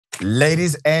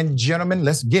Ladies and gentlemen,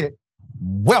 let's get it.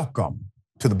 Welcome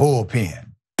to the Bullpen.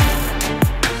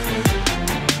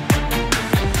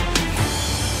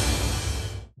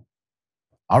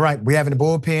 All right, we have in the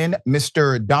bullpen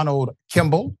Mr. Donald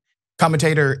Kimball,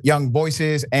 commentator, Young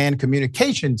Voices, and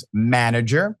communications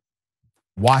manager,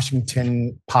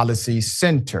 Washington Policy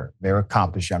Center. Very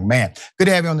accomplished young man. Good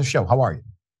to have you on the show. How are you?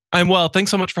 I'm well. Thanks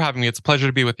so much for having me. It's a pleasure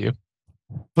to be with you.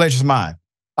 Pleasure's mine.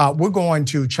 We're going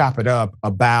to chop it up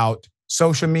about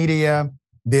social media,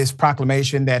 this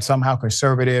proclamation that somehow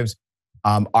conservatives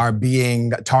are being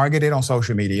targeted on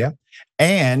social media,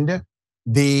 and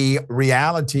the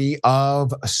reality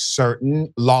of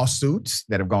certain lawsuits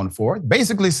that have gone forth,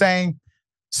 basically saying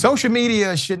social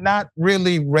media should not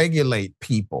really regulate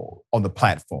people on the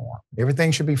platform.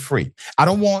 Everything should be free. I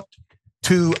don't want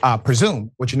to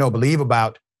presume what you believe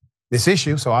about this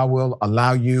issue, so I will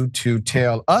allow you to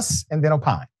tell us and then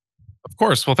opine. Of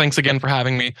course. Well, thanks again for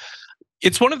having me.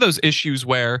 It's one of those issues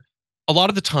where a lot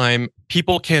of the time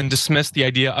people can dismiss the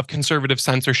idea of conservative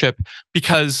censorship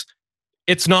because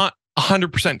it's not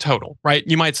 100% total, right?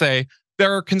 You might say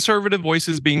there are conservative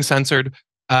voices being censored,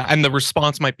 and the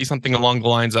response might be something along the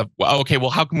lines of, well, okay, well,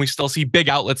 how can we still see big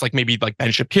outlets like maybe like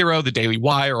Ben Shapiro, the Daily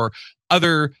Wire, or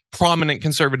other prominent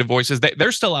conservative voices?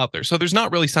 They're still out there. So there's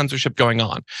not really censorship going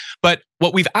on. But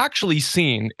what we've actually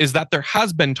seen is that there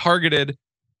has been targeted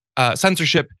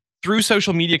censorship through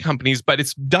social media companies, but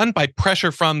it's done by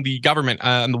pressure from the government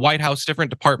and the White House,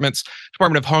 different departments,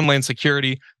 Department of Homeland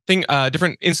Security,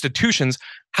 different institutions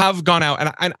have gone out.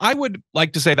 And I would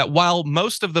like to say that while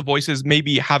most of the voices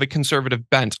maybe have a conservative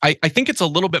bent, I think it's a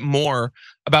little bit more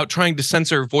about trying to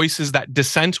censor voices that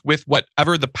dissent with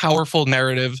whatever the powerful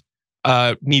narrative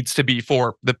needs to be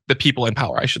for the people in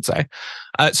power, I should say.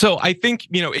 So I think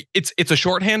it's a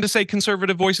shorthand to say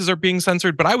conservative voices are being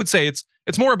censored, but I would say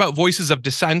it's more about voices of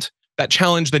dissent that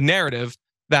challenge the narrative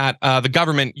that the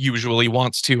government usually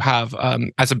wants to have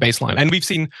as a baseline, and we've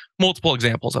seen multiple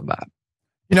examples of that.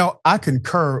 I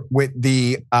concur with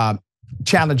the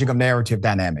challenging of narrative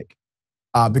dynamic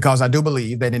because I do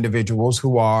believe that individuals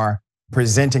who are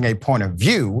presenting a point of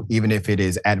view, even if it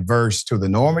is adverse to the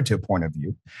normative point of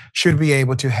view, should be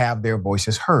able to have their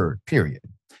voices heard, period.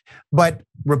 But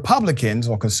Republicans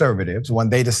or conservatives, when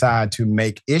they decide to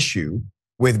make issue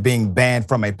with being banned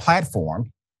from a platform,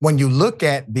 when you look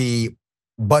at the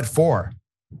but-for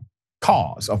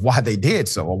cause of why they did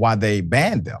so or why they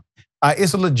banned them,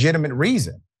 it's a legitimate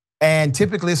reason. And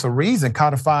typically it's a reason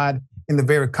codified in the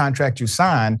very contract you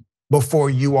sign before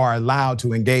you are allowed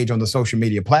to engage on the social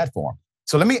media platform.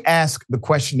 So let me ask the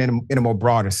question in a more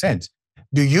broader sense.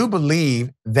 Do you believe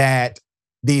that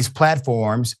these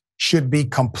platforms should be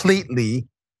completely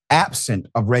absent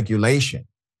of regulation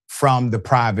from the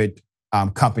private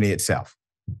company itself?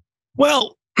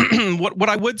 Well, what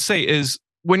I would say is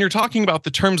when you're talking about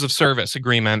the terms of service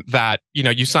agreement that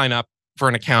you sign up for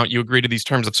an account, you agree to these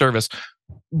terms of service.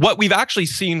 What we've actually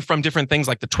seen from different things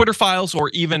like the Twitter files, or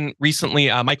even recently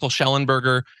Michael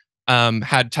Schellenberger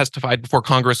had testified before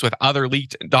Congress with other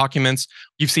leaked documents.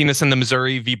 You've seen this in the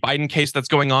Missouri v. Biden case that's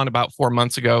going on about 4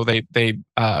 months ago. They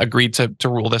agreed to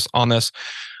rule on this.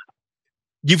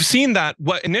 You've seen that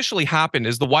what initially happened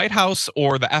is the White House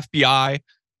or the FBI,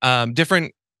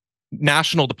 different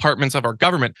national departments of our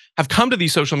government have come to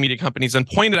these social media companies and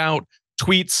pointed out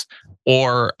tweets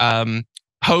or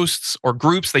posts or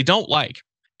groups they don't like.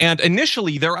 And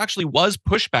initially, there actually was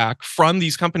pushback from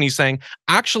these companies saying,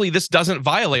 actually, this doesn't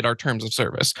violate our terms of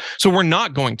service, so we're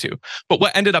not going to. But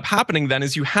what ended up happening then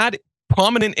is you had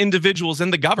prominent individuals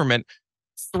in the government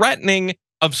threatening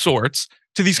of sorts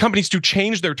to these companies to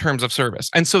change their terms of service.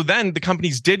 And so then the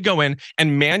companies did go in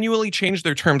and manually change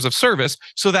their terms of service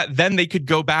so that then they could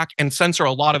go back and censor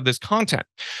a lot of this content.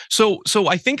 So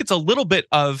I think it's a little bit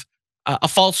of a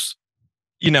false,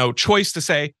 choice to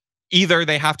say either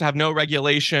they have to have no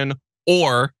regulation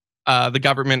or the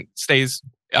government stays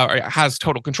or has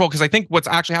total control. Because I think what's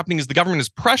actually happening is the government is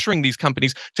pressuring these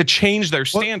companies to change their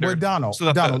standard. Donald,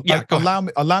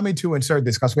 allow me to insert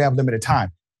this because we have limited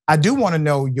time. I do want to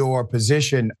know your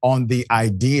position on the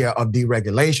idea of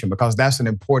deregulation because that's an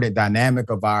important dynamic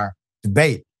of our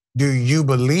debate. Do you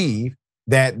believe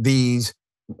that these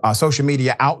social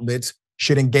media outlets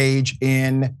should engage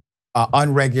in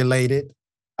unregulated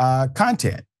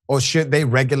content, or should they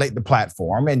regulate the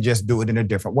platform and just do it in a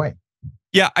different way?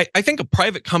 Yeah, I think a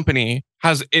private company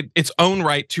has its own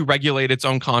right to regulate its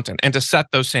own content and to set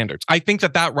those standards. I think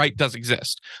that right does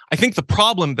exist. I think the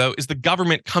problem, though, is the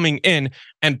government coming in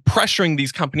and pressuring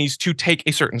these companies to take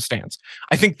a certain stance.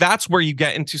 I think that's where you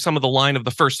get into some of the line of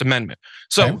the First Amendment.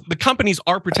 So the companies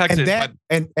are protected.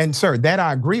 And sir, that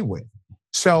I agree with.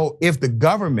 So if the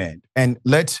government, and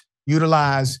let's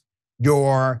utilize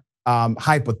your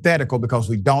hypothetical because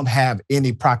we don't have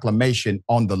any proclamation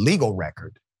on the legal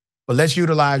record, but let's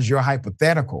utilize your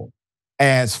hypothetical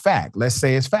as fact. Let's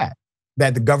say it's fact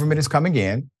that the government is coming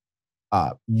in,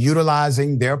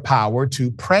 utilizing their power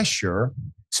to pressure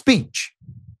speech,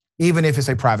 even if it's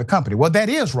a private company. Well, that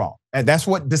is wrong. And that's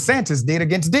what DeSantis did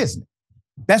against Disney.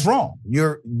 That's wrong.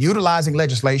 You're utilizing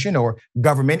legislation or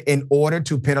government in order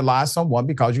to penalize someone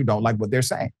because you don't like what they're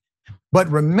saying. But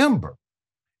remember,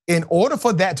 in order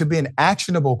for that to be an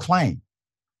actionable claim,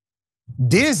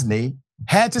 Disney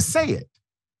had to say it.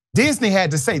 Disney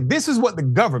had to say, this is what the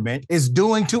government is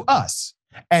doing to us,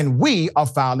 and we are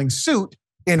filing suit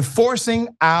enforcing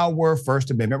our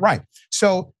First Amendment right.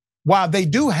 So while they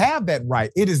do have that right,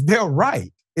 it is their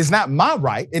right. It's not my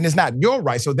right, and it's not your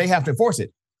right, so they have to enforce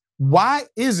it. Why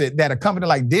is it that a company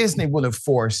like Disney will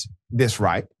enforce this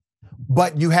right,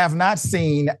 but you have not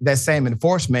seen that same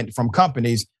enforcement from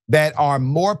companies that are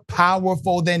more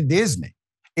powerful than Disney,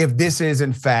 if this is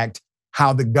in fact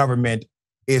how the government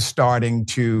is starting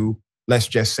to, let's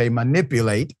just say,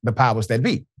 manipulate the powers that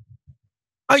be?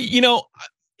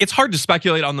 It's hard to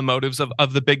speculate on the motives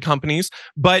of the big companies,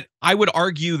 but I would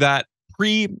argue that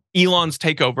pre-Elon's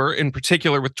takeover, in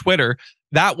particular with Twitter,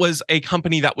 that was a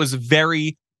company that was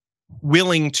very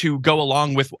willing to go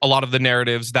along with a lot of the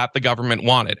narratives that the government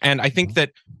wanted. And I think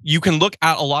that you can look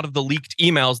at a lot of the leaked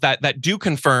emails that do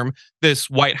confirm this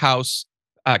White House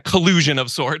collusion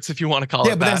of sorts, if you want to call it that.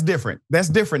 Yeah, but that's different. That's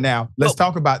different now. Let's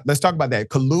talk about that.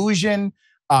 Collusion,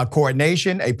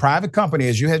 coordination. A private company,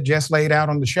 as you had just laid out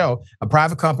on the show, a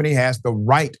private company has the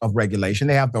right of regulation.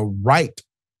 They have the right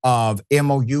of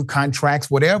MOU contracts,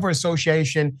 whatever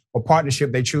association or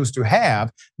partnership they choose to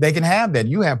have, they can have that.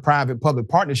 You have private-public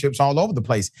partnerships all over the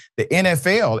place. The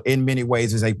NFL, in many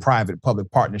ways, is a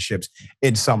private-public partnerships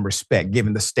in some respect,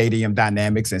 given the stadium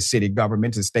dynamics and city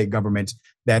governments and state governments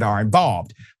that are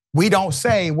involved. We don't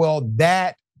say, well,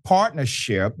 that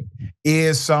partnership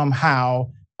is somehow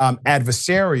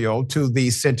adversarial to the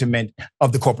sentiment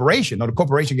of the corporation. No, the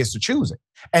corporation gets to choose it.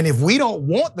 And if we don't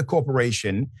want the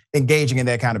corporation engaging in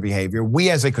that kind of behavior,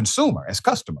 we as a consumer, as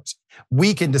customers,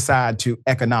 we can decide to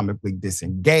economically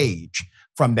disengage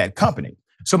from that company.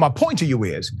 So my point to you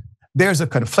is, there's a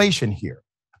conflation here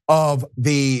of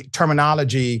the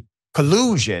terminology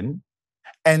collusion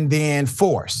and then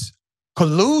force.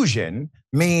 Collusion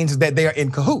means that they are in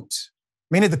cahoots,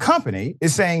 meaning the company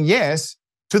is saying yes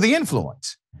to the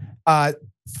influence.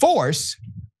 Force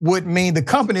would mean the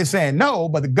company is saying no,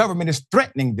 but the government is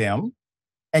threatening them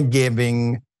and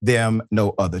giving them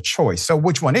no other choice. So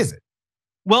which one is it?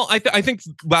 Well, I think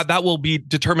that will be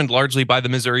determined largely by the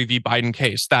Missouri v. Biden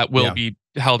case that will be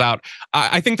held out.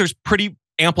 I think there's pretty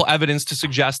ample evidence to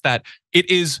suggest that it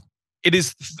is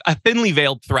a thinly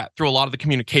veiled threat through a lot of the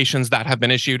communications that have been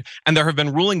issued. And there have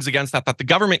been rulings against that the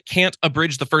government can't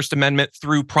abridge the First Amendment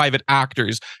through private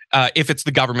actors if it's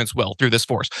the government's will through this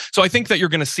force. So I think that you're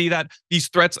going to see that these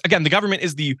threats, again, the government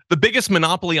is the biggest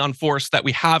monopoly on force that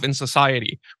we have in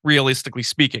society, realistically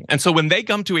speaking. And so when they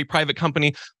come to a private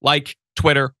company like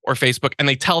Twitter or Facebook and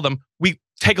they tell them, we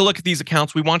take a look at these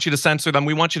accounts, we want you to censor them,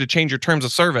 we want you to change your terms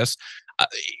of service,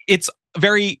 it's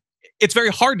very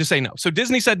hard to say no. So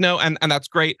Disney said no, and that's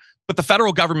great. But the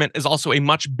federal government is also a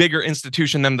much bigger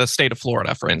institution than the state of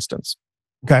Florida, for instance.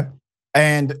 Okay.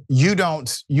 And you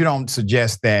don't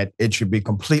suggest that it should be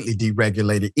completely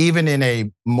deregulated, even in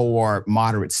a more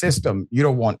moderate system. You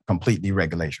don't want complete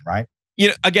deregulation, right?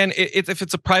 Again, if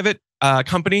it's a private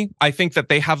company, I think that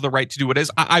they have the right to do what it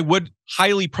is. I would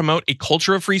highly promote a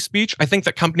culture of free speech. I think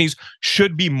that companies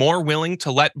should be more willing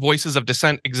to let voices of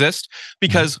dissent exist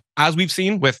because, as we've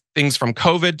seen with things from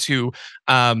COVID to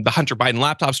the Hunter Biden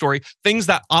laptop story, things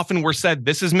that often were said,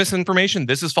 this is misinformation,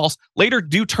 this is false, later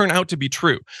do turn out to be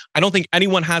true. I don't think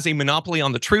anyone has a monopoly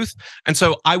on the truth. And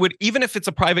so I would, even if it's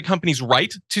a private company's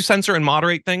right to censor and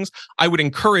moderate things, I would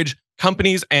encourage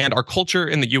companies and our culture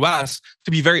in the US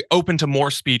to be very open to more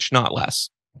speech, not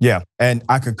less. Yeah, and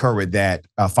I concur with that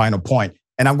final point.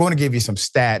 And I'm going to give you some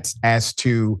stats as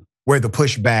to where the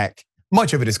pushback,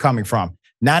 much of it is coming from.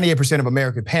 98% of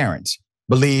American parents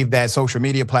believe that social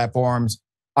media platforms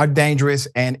are dangerous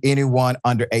and anyone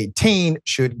under 18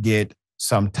 should get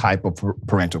some type of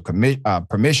parental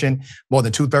permission. More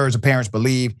than 2/3 of parents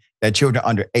believe that children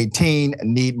under 18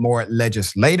 need more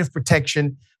legislative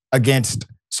protection against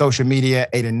social media.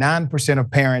 89% of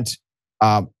parents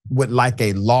would like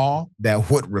a law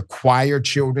that would require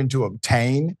children to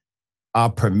obtain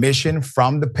permission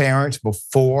from the parents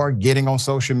before getting on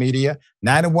social media.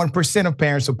 91% of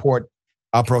parents support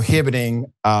prohibiting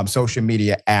social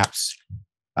media apps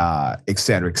et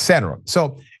cetera, et cetera.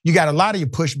 So you got a lot of your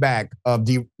pushback of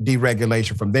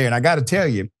deregulation from there. And I got to tell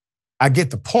you, I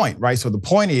get the point, right? So the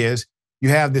point is you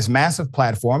have this massive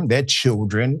platform that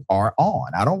children are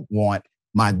on. I don't want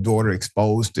my daughter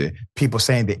exposed to people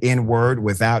saying the N-word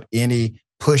without any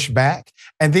pushback.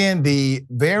 And then the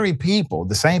very people,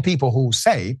 the same people who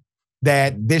say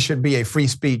that this should be a free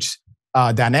speech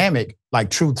dynamic like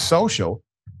Truth Social,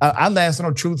 I lasted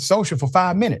on Truth Social for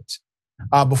 5 minutes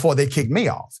before they kicked me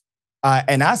off.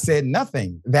 And I said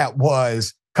nothing that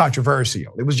was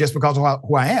controversial. It was just because of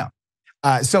who I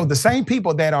am. So the same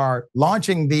people that are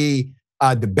launching the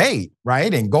debate,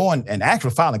 right, and going and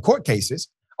actually filing court cases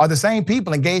are the same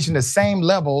people engaged in the same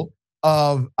level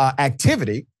of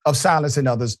activity of silencing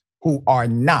others who are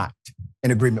not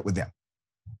in agreement with them.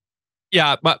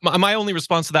 Yeah, but my only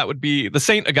response to that would be the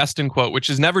St. Augustine quote, which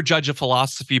is never judge a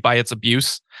philosophy by its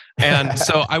abuse. And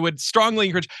so I would strongly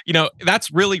encourage, that's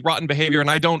really rotten behavior.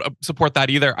 And I don't support that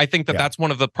either. I think that that's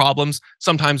one of the problems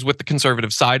sometimes with the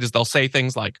conservative side is they'll say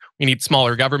things like, we need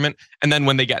smaller government. And then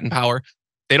when they get in power,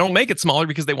 they don't make it smaller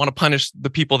because they want to punish the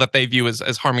people that they view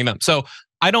as harming them. So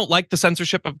I don't like the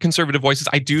censorship of conservative voices.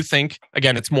 I do think,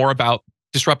 again, it's more about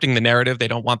disrupting the narrative. They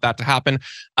don't want that to happen.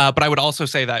 But I would also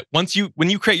say that when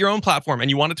you create your own platform and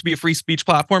you want it to be a free speech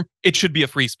platform, it should be a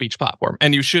free speech platform.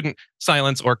 And you shouldn't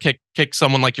silence or kick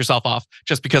someone like yourself off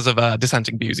just because of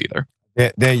dissenting views either.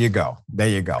 There you go. There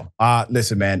you go.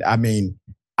 Listen, man, I mean,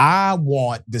 I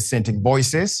want dissenting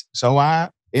voices, so I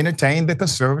entertain the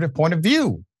conservative point of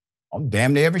view on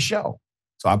damn near every show.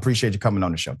 So I appreciate you coming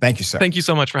on the show. Thank you, sir. Thank you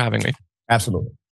so much for having me. Absolutely.